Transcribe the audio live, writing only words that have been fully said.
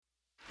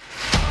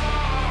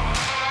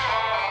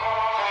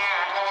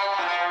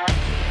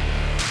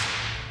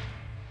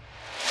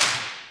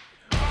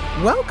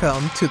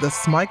Welcome to the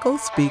Smikle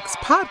Speaks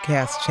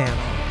podcast channel.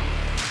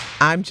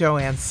 I'm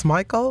Joanne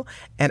Smikle,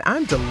 and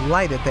I'm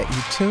delighted that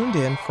you tuned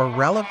in for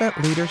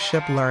relevant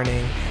leadership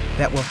learning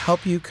that will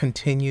help you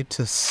continue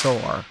to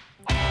soar.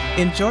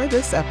 Enjoy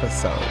this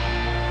episode.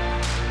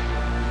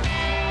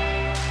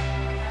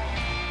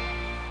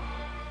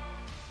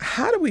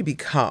 How do we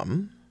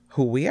become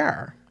who we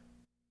are?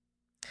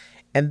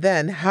 And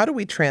then how do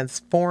we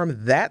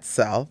transform that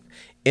self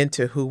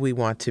into who we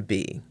want to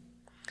be?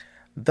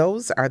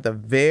 Those are the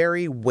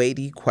very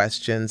weighty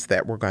questions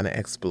that we're going to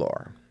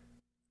explore.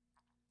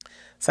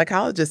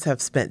 Psychologists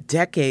have spent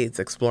decades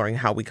exploring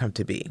how we come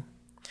to be.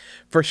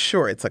 For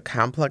sure, it's a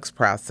complex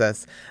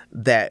process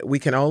that we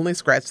can only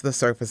scratch the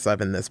surface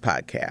of in this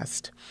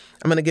podcast.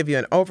 I'm going to give you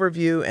an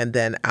overview, and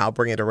then I'll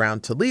bring it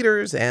around to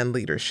leaders and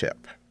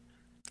leadership,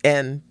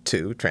 and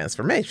to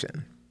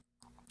transformation.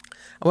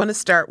 I want to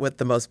start with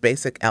the most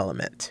basic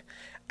element,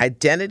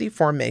 identity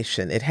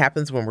formation. It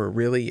happens when we're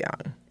really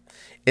young.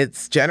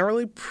 It's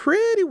generally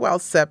pretty well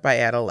set by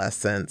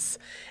adolescence,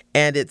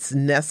 and it's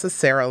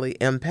necessarily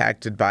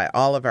impacted by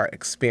all of our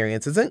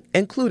experiences,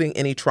 including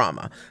any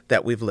trauma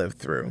that we've lived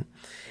through.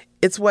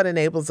 It's what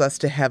enables us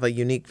to have a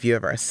unique view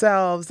of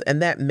ourselves, and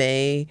that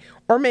may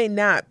or may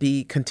not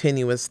be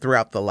continuous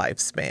throughout the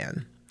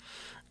lifespan.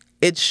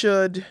 It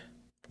should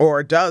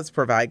or does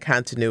provide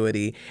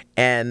continuity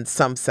and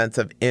some sense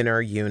of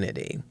inner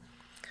unity.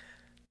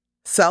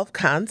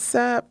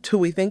 Self-concept, who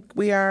we think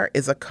we are,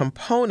 is a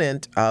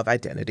component of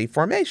identity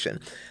formation.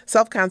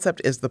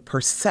 Self-concept is the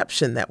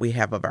perception that we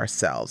have of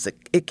ourselves.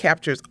 It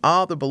captures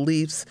all the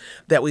beliefs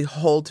that we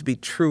hold to be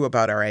true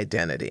about our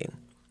identity.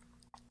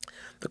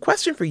 The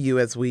question for you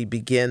as we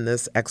begin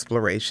this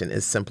exploration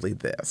is simply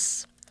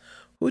this: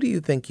 who do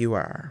you think you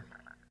are?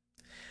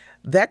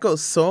 That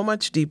goes so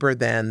much deeper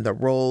than the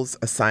roles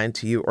assigned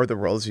to you or the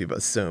roles you've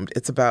assumed.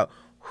 It's about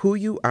who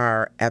you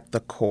are at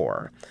the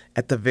core,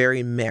 at the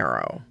very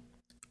marrow.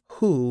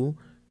 Who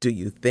do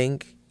you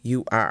think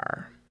you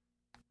are?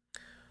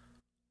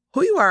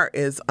 Who you are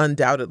is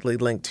undoubtedly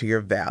linked to your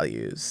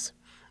values.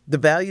 The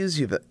values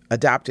you've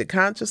adopted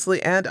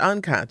consciously and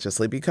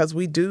unconsciously, because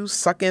we do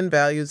suck in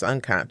values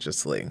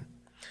unconsciously.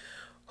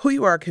 Who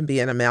you are can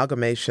be an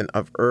amalgamation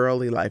of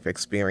early life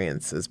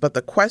experiences, but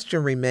the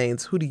question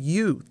remains, who do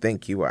you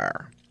think you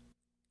are?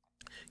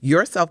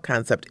 Your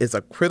self-concept is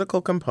a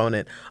critical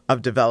component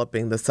of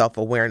developing the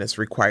self-awareness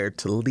required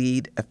to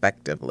lead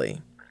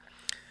effectively.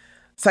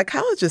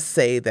 Psychologists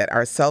say that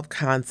our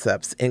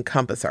self-concepts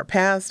encompass our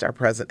past, our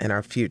present, and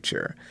our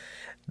future.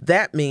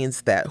 That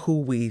means that who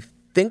we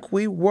think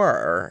we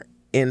were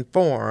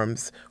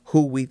informs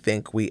who we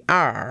think we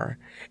are,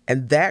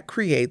 and that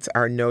creates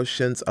our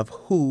notions of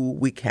who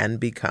we can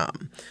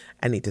become.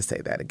 I need to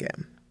say that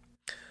again.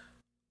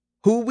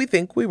 Who we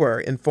think we were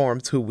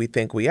informs who we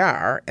think we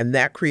are, and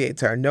that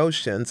creates our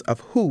notions of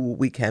who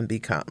we can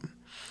become.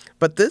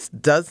 But this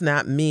does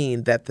not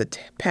mean that the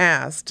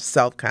past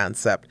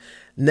self-concept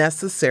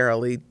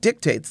necessarily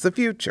dictates the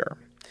future.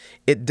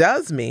 It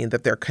does mean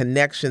that there are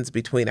connections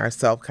between our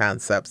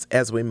self-concepts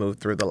as we move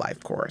through the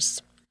life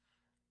course.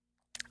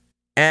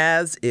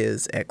 As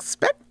is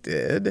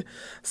expected,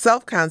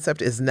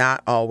 self-concept is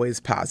not always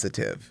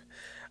positive.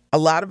 A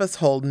lot of us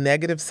hold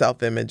negative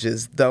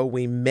self-images, though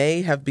we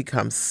may have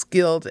become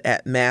skilled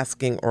at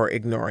masking or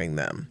ignoring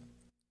them.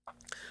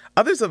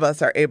 Others of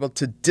us are able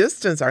to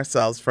distance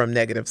ourselves from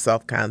negative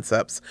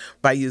self-concepts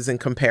by using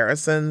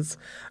comparisons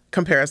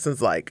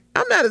like,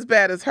 I'm not as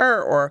bad as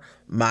her, or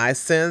my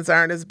sins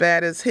aren't as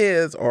bad as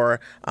his,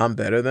 or I'm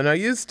better than I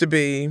used to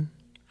be.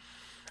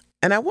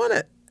 And I want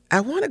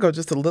to go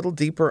just a little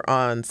deeper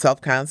on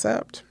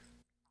self-concept.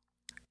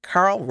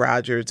 Carl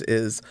Rogers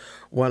is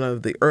one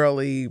of the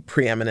early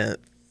preeminent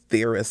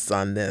theorists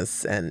on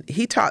this, and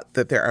he taught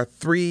that there are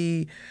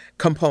three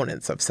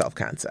components of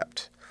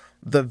self-concept: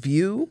 the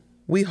view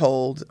we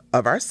hold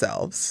of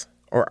ourselves,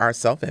 or our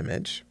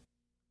self-image;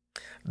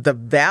 the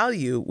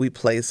value we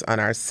place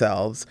on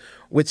ourselves,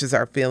 which is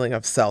our feeling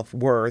of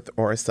self-worth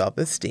or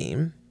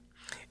self-esteem;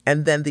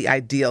 and then the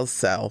ideal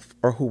self,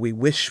 or who we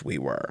wish we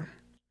were.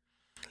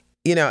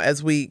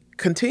 As we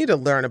continue to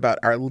learn about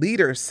our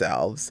leader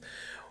selves,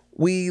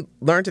 we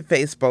learn to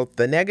face both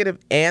the negative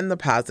and the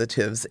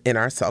positives in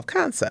our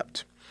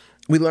self-concept.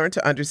 We learn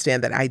to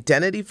understand that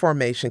identity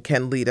formation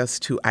can lead us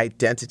to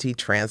identity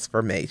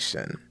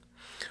transformation.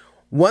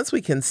 Once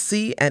we can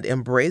see and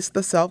embrace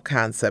the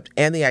self-concept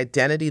and the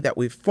identity that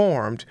we've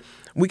formed,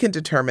 we can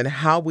determine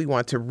how we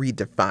want to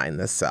redefine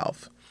the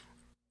self.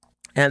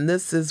 And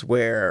this is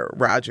where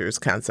Rogers'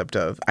 concept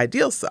of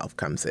ideal self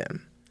comes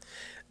in.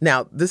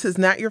 Now, this is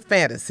not your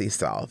fantasy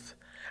self.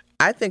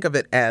 I think of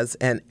it as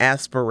an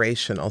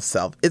aspirational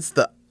self. It's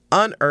the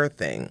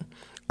unearthing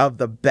of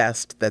the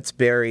best that's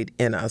buried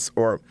in us,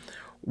 or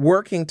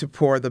working to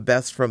pour the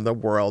best from the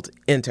world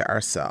into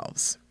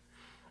ourselves.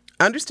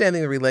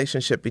 Understanding the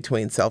relationship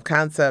between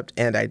self-concept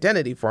and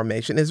identity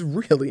formation is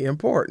really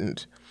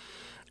important.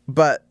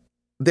 But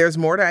there's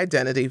more to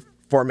identity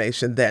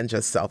formation than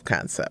just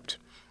self-concept.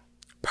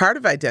 Part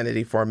of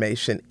identity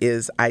formation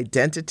is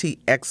identity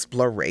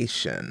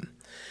exploration.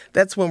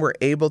 That's when we're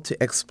able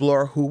to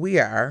explore who we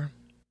are,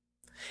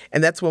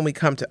 and that's when we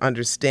come to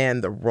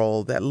understand the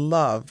role that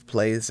love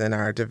plays in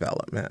our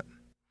development.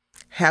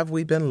 Have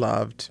we been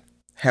loved?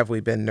 Have we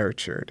been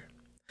nurtured?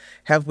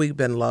 Have we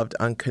been loved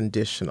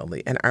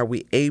unconditionally? And are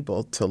we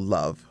able to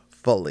love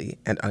fully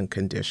and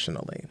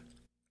unconditionally?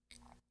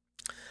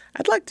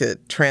 I'd like to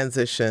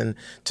transition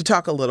to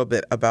talk a little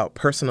bit about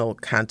personal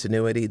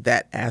continuity,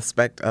 that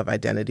aspect of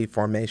identity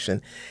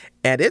formation,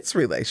 and its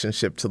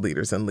relationship to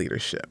leaders and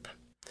leadership.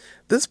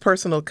 This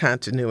personal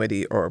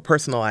continuity or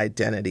personal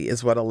identity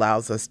is what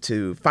allows us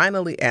to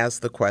finally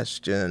ask the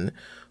question,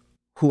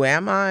 who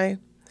am I?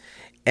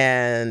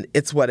 And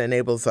it's what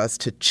enables us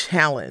to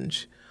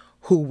challenge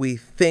who we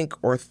think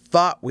or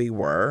thought we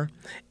were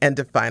and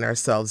define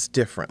ourselves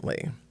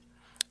differently.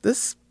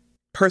 This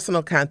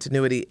personal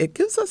continuity, it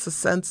gives us a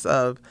sense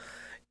of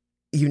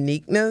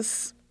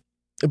uniqueness,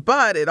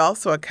 but it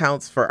also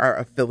accounts for our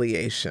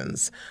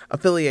affiliations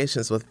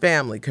with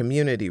family,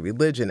 community,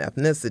 religion,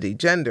 ethnicity,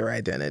 gender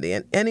identity,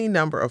 and any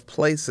number of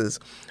places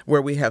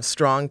where we have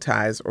strong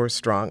ties or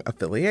strong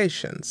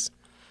affiliations.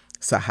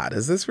 So how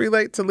does this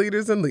relate to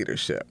leaders and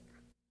leadership?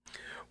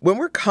 When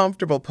we're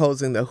comfortable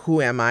posing the who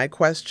am I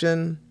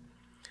question,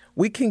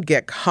 we can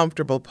get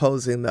comfortable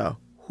posing the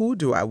who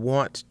do I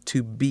want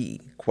to be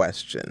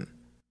question.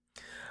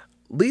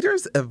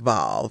 Leaders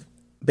evolve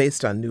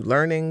based on new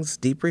learnings,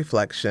 deep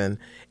reflection,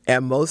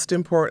 and most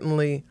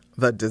importantly,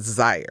 the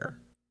desire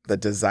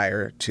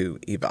to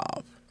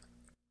evolve.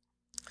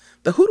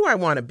 The who do I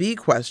want to be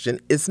question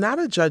is not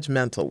a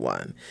judgmental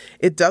one.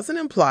 It doesn't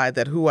imply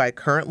that who I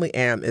currently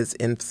am is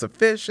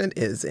insufficient,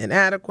 is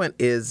inadequate,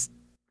 is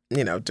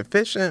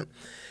deficient.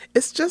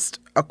 It's just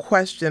a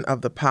question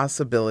of the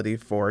possibility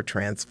for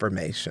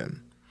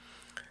transformation,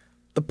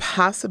 the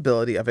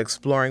possibility of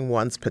exploring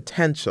one's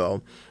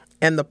potential,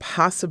 and the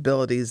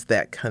possibilities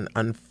that can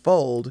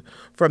unfold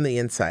from the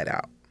inside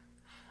out.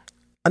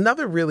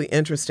 Another really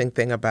interesting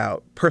thing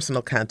about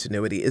personal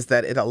continuity is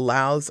that it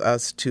allows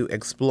us to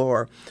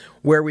explore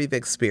where we've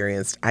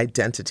experienced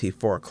identity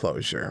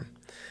foreclosure.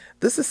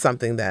 This is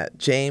something that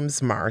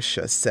James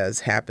Marcia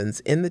says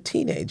happens in the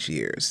teenage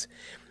years.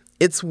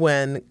 It's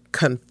when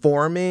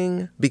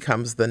conforming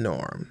becomes the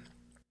norm.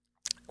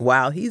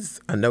 While he's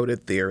a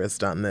noted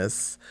theorist on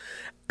this,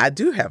 I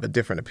do have a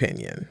different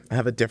opinion. I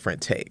have a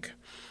different take.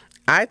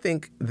 I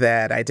think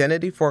that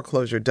identity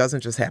foreclosure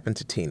doesn't just happen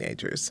to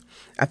teenagers.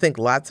 I think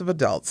lots of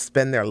adults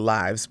spend their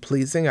lives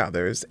pleasing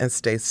others and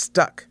stay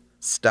stuck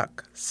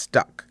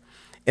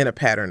in a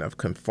pattern of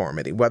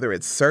conformity, whether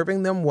it's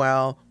serving them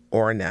well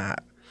or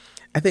not.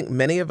 I think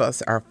many of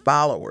us are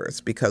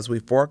followers because we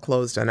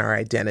foreclosed on our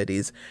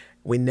identities.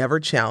 We never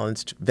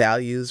challenged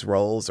values,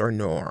 roles, or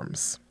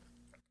norms.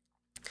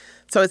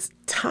 So it's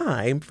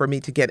time for me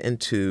to get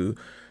into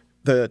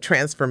the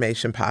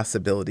transformation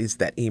possibilities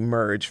that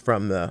emerge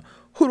from the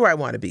who do I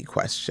want to be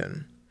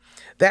question.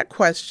 That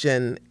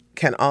question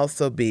can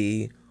also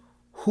be,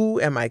 who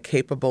am I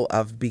capable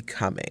of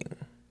becoming?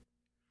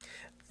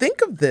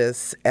 Think of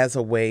this as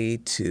a way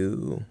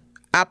to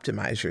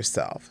optimize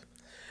yourself,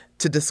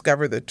 to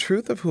discover the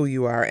truth of who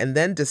you are, and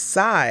then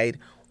decide,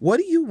 what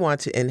do you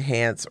want to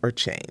enhance or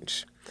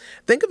change?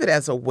 Think of it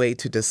as a way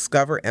to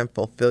discover and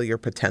fulfill your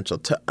potential,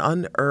 to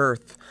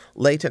unearth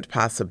latent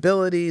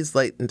possibilities,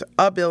 latent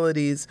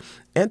abilities,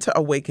 and to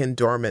awaken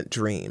dormant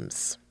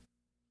dreams.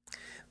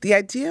 The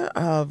idea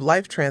of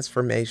life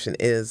transformation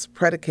is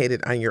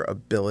predicated on your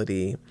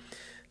ability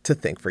to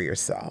think for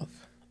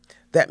yourself.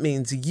 That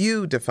means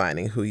you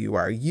defining who you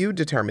are, you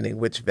determining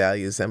which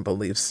values and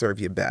beliefs serve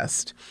you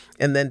best,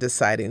 and then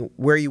deciding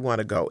where you want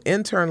to go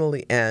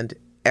internally and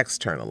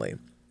externally.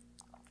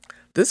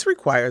 This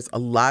requires a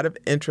lot of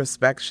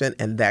introspection,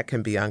 and that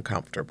can be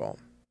uncomfortable.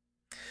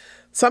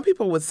 Some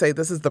people would say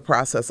this is the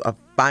process of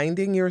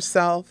finding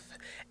yourself,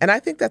 and I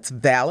think that's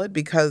valid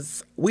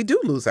because we do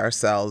lose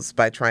ourselves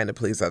by trying to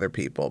please other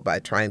people, by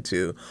trying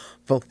to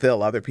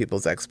fulfill other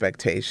people's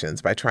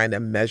expectations, by trying to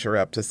measure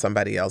up to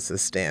somebody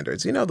else's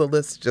standards. The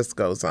list just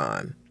goes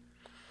on.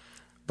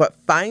 But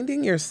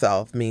finding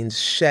yourself means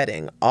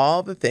shedding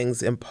all the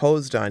things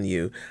imposed on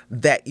you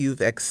that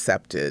you've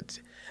accepted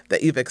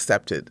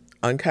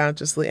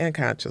unconsciously and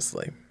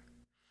consciously.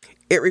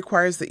 It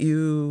requires that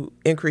you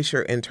increase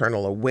your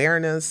internal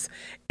awareness,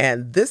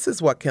 and this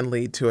is what can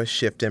lead to a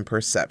shift in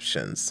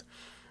perceptions.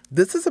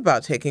 This is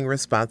about taking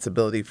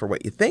responsibility for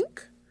what you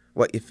think,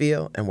 what you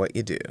feel, and what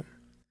you do.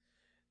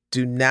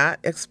 Do not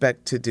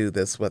expect to do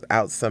this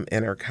without some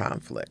inner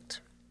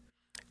conflict.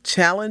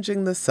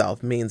 Challenging the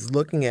self means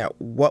looking at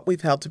what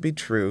we've held to be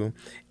true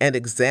and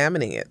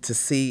examining it to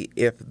see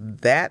if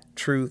that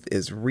truth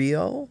is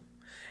real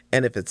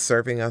and if it's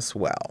serving us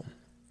well.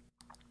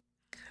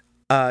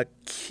 A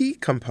key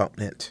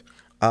component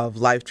of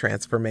life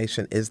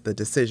transformation is the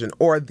decision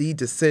or the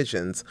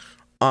decisions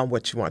on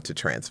what you want to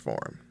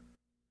transform.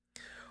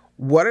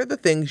 What are the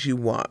things you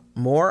want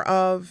more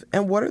of,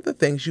 and what are the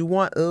things you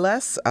want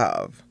less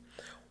of?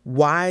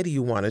 Why do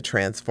you want to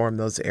transform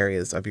those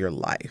areas of your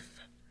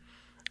life?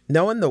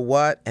 Knowing the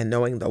what and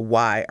knowing the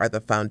why are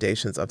the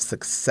foundations of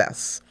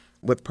success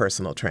with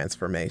personal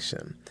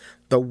transformation.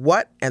 The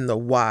what and the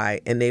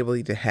why enable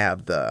you to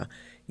have the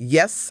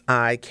yes,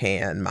 I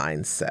can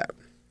mindset.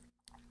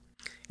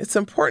 It's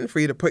important for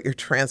you to put your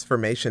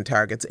transformation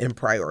targets in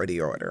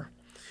priority order.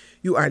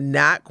 You are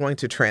not going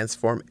to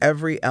transform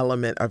every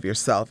element of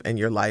yourself and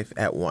your life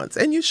at once,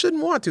 and you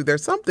shouldn't want to.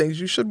 There's some things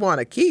you should want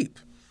to keep.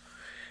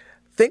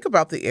 Think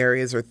about the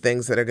areas or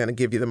things that are going to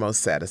give you the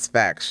most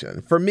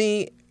satisfaction. For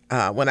me,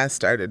 when I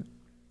started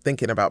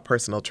thinking about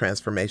personal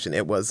transformation,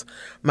 it was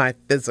my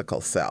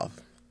physical self.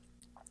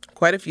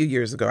 Quite a few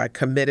years ago, I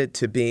committed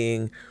to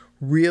being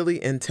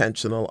really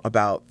intentional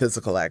about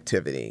physical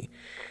activity.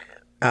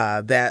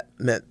 That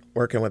meant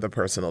working with a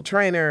personal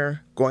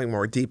trainer, going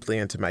more deeply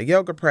into my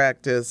yoga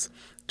practice,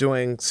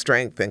 doing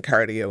strength and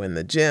cardio in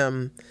the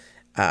gym.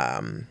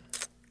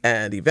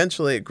 And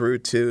eventually it grew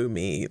to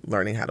me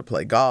learning how to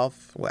play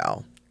golf.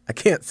 Well, I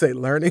can't say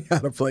learning how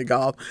to play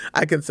golf.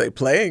 I can say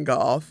playing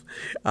golf.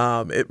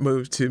 It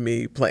moved to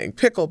me playing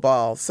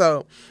pickleball.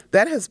 So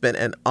that has been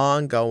an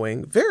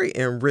ongoing, very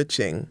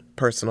enriching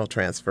personal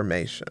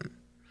transformation.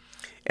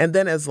 And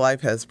then as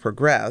life has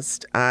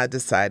progressed, I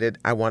decided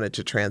I wanted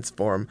to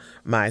transform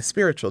my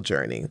spiritual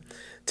journey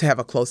to have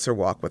a closer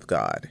walk with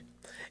God.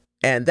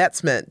 And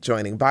that's meant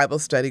joining Bible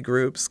study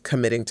groups,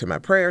 committing to my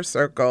prayer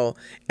circle,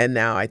 and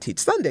now I teach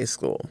Sunday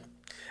school.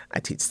 I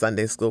teach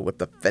Sunday school with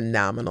the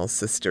phenomenal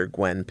Sister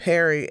Gwen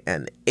Perry,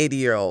 an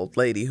 80-year-old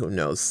lady who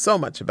knows so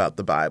much about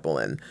the Bible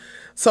and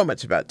so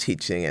much about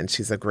teaching, and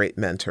she's a great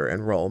mentor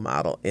and role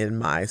model in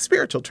my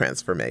spiritual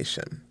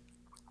transformation.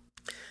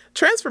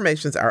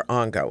 Transformations are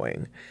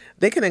ongoing.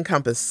 They can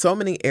encompass so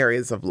many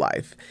areas of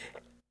life.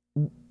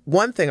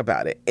 One thing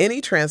about it, any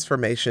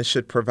transformation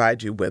should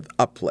provide you with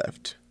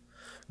uplift.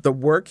 The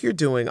work you're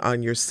doing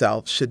on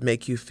yourself should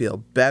make you feel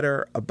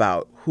better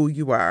about who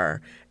you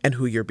are and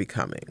who you're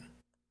becoming.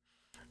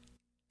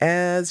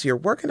 As you're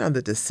working on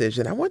the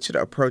decision, I want you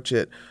to approach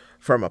it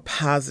from a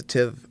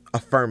positive,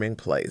 affirming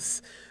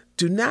place.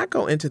 Do not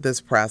go into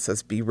this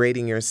process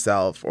berating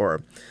yourself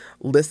or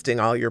listing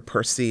all your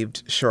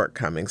perceived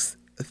shortcomings.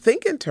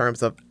 Think in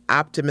terms of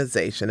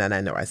optimization, and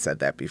I know I said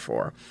that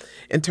before,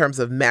 in terms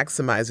of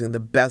maximizing the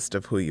best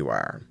of who you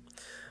are.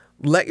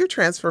 Let your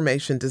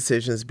transformation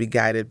decisions be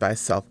guided by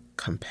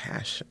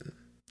self-compassion.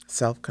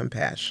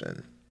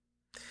 Self-compassion.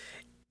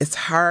 It's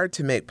hard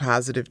to make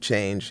positive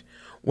change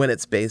when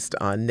it's based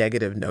on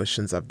negative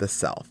notions of the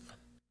self.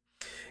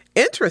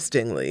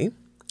 Interestingly,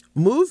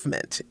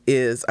 movement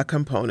is a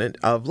component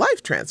of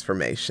life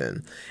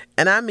transformation.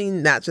 And I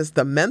mean not just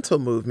the mental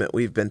movement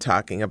we've been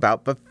talking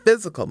about, but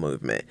physical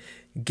movement.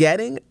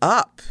 Getting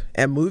up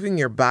and moving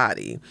your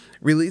body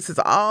releases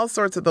all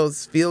sorts of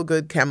those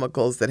feel-good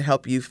chemicals that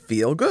help you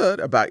feel good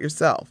about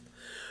yourself.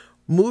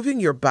 Moving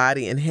your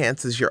body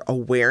enhances your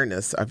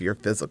awareness of your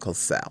physical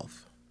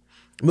self.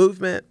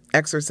 Movement,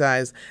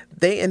 exercise,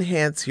 they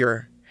enhance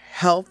your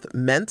health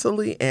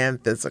mentally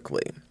and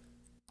physically.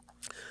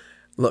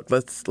 Look,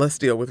 let's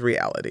deal with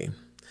reality.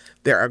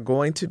 There are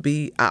going to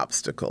be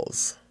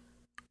obstacles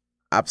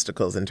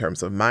in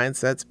terms of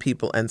mindsets,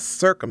 people, and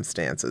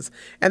circumstances,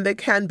 and they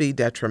can be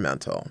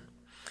detrimental.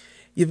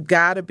 You've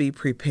got to be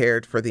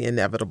prepared for the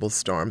inevitable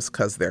storms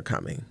because they're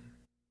coming.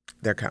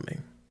 They're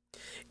coming.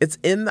 It's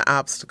in the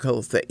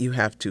obstacles that you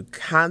have to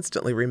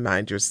constantly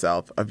remind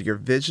yourself of your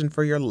vision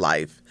for your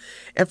life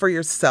and for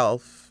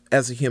yourself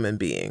as a human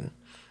being.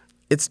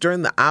 It's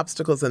during the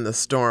obstacles and the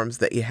storms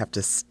that you have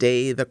to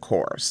stay the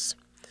course.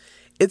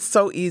 It's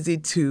so easy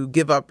to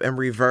give up and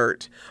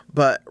revert,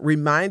 but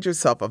remind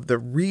yourself of the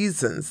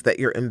reasons that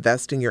you're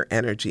investing your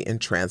energy in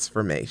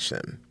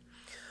transformation.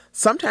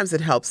 Sometimes it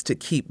helps to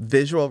keep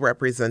visual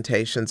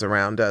representations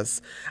around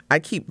us. I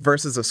keep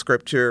verses of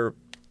scripture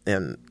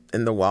in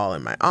the wall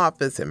in my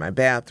office, in my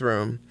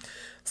bathroom.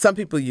 Some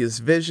people use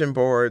vision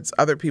boards.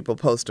 Other people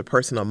post a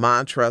personal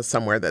mantra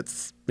somewhere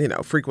that's,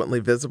 frequently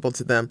visible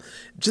to them.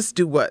 Just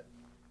do what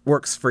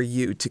works for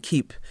you to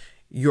keep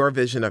your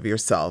vision of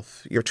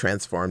yourself, your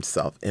transformed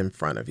self, in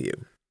front of you.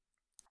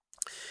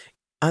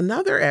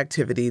 Another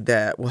activity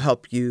that will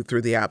help you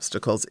through the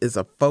obstacles is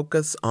a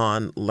focus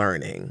on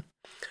learning.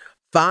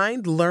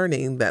 Find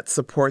learning that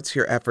supports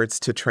your efforts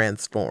to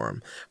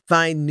transform.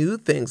 Find new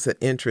things that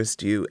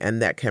interest you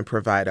and that can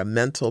provide a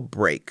mental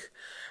break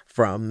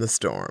from the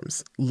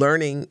storms.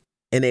 Learning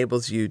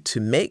enables you to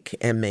make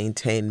and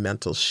maintain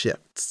mental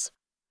shifts.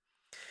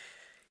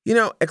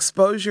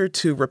 Exposure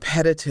to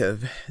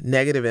repetitive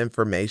negative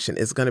information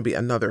is going to be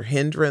another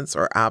hindrance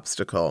or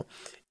obstacle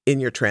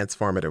in your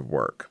transformative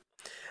work.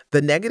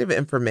 The negative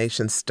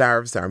information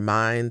starves our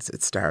minds,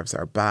 it starves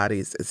our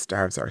bodies, it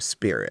starves our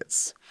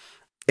spirits.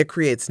 It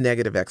creates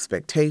negative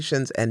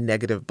expectations and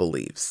negative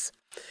beliefs.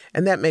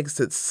 And that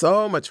makes it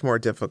so much more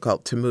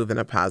difficult to move in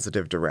a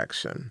positive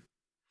direction.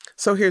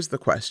 So here's the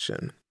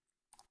question.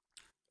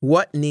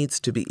 What needs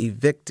to be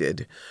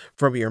evicted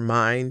from your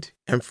mind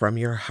and from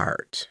your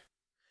heart?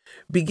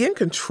 Begin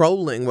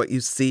controlling what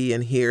you see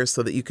and hear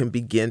so that you can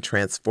begin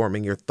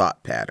transforming your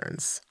thought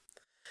patterns.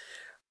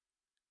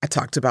 I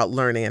talked about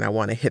learning and I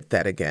want to hit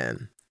that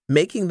again.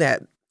 Making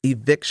that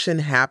eviction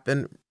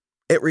happen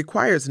It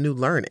requires new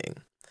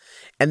learning.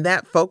 And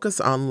that focus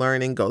on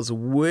learning goes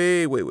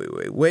way, way, way,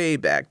 way, way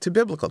back to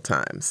biblical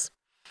times.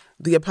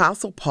 The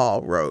Apostle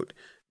Paul wrote,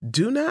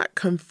 "Do not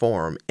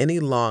conform any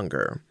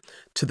longer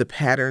to the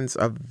patterns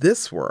of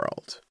this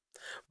world,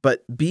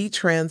 but be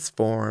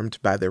transformed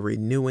by the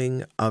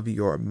renewing of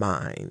your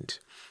mind."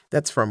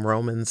 That's from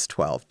Romans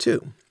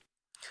 12:2.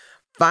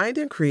 Find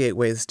and create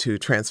ways to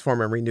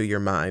transform and renew your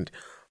mind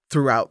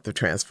throughout the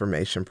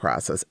transformation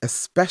process,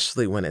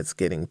 especially when it's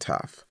getting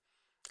tough.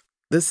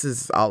 This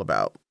is all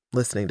about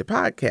listening to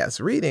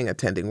podcasts, reading,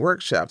 attending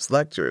workshops,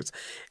 lectures.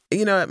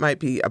 It might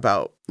be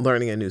about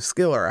learning a new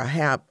skill or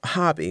a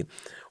hobby.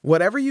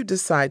 Whatever you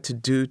decide to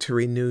do to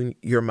renew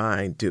your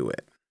mind, do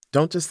it.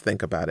 Don't just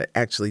think about it,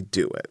 actually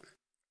do it.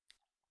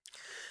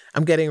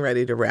 I'm getting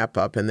ready to wrap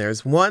up, and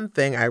there's one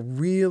thing I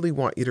really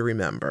want you to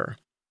remember.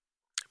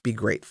 Be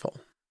grateful.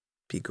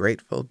 Be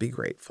grateful, be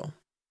grateful.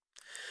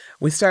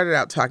 We started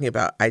out talking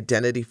about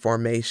identity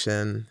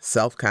formation,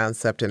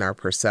 self-concept, and our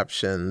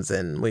perceptions,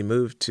 and we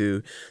moved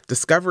to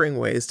discovering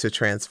ways to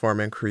transform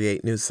and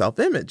create new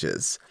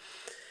self-images.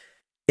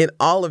 In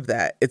all of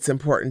that, it's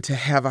important to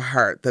have a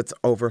heart that's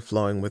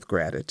overflowing with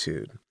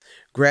gratitude.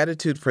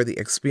 Gratitude for the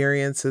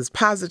experiences,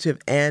 positive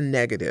and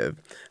negative,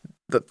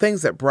 the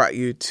things that brought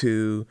you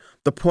to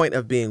the point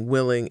of being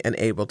willing and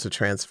able to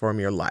transform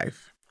your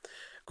life.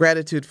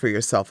 Gratitude for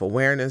your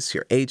self-awareness,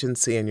 your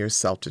agency, and your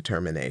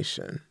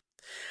self-determination.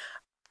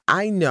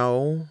 I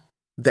know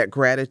that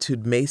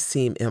gratitude may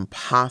seem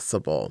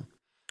impossible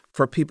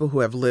for people who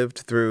have lived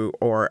through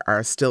or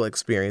are still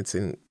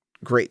experiencing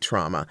great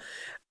trauma.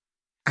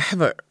 I have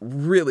a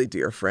really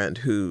dear friend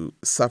who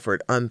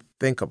suffered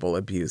unthinkable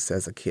abuse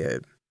as a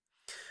kid.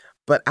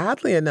 But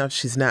oddly enough,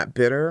 she's not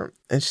bitter,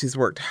 and she's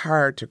worked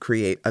hard to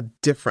create a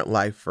different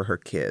life for her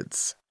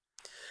kids.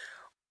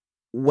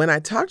 When I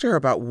talk to her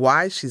about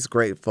why she's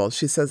grateful,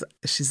 she says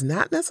she's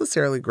not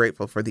necessarily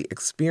grateful for the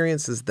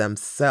experiences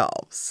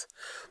themselves,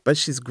 but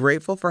she's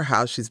grateful for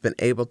how she's been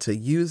able to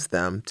use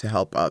them to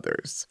help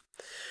others.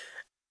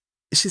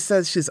 She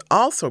says she's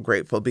also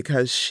grateful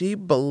because she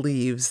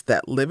believes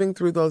that living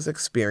through those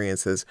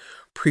experiences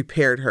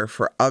prepared her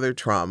for other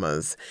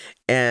traumas,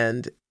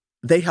 and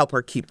they help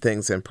her keep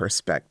things in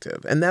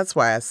perspective. And that's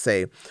why I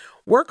say,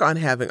 work on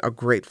having a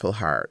grateful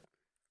heart.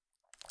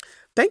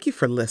 Thank you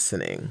for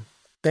listening.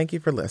 Thank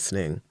you for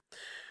listening.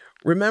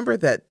 Remember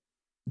that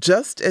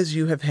just as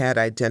you have had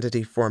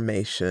identity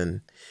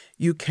formation,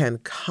 you can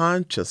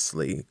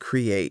consciously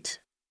create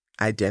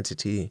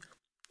identity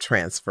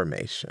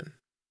transformation.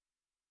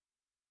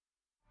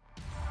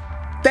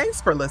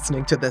 Thanks for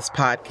listening to this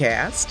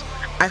podcast.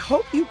 I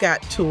hope you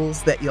got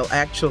tools that you'll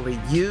actually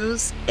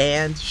use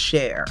and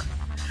share.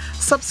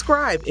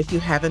 Subscribe if you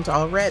haven't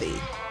already.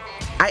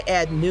 I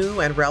add new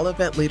and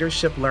relevant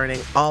leadership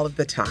learning all of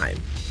the time.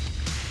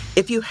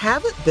 If you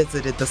haven't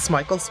visited the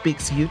Smikle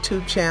Speaks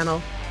YouTube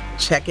channel,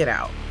 check it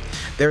out.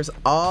 There's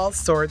all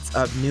sorts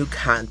of new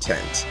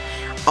content.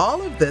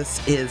 All of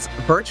this is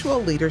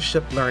virtual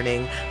leadership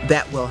learning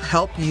that will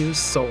help you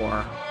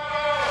soar.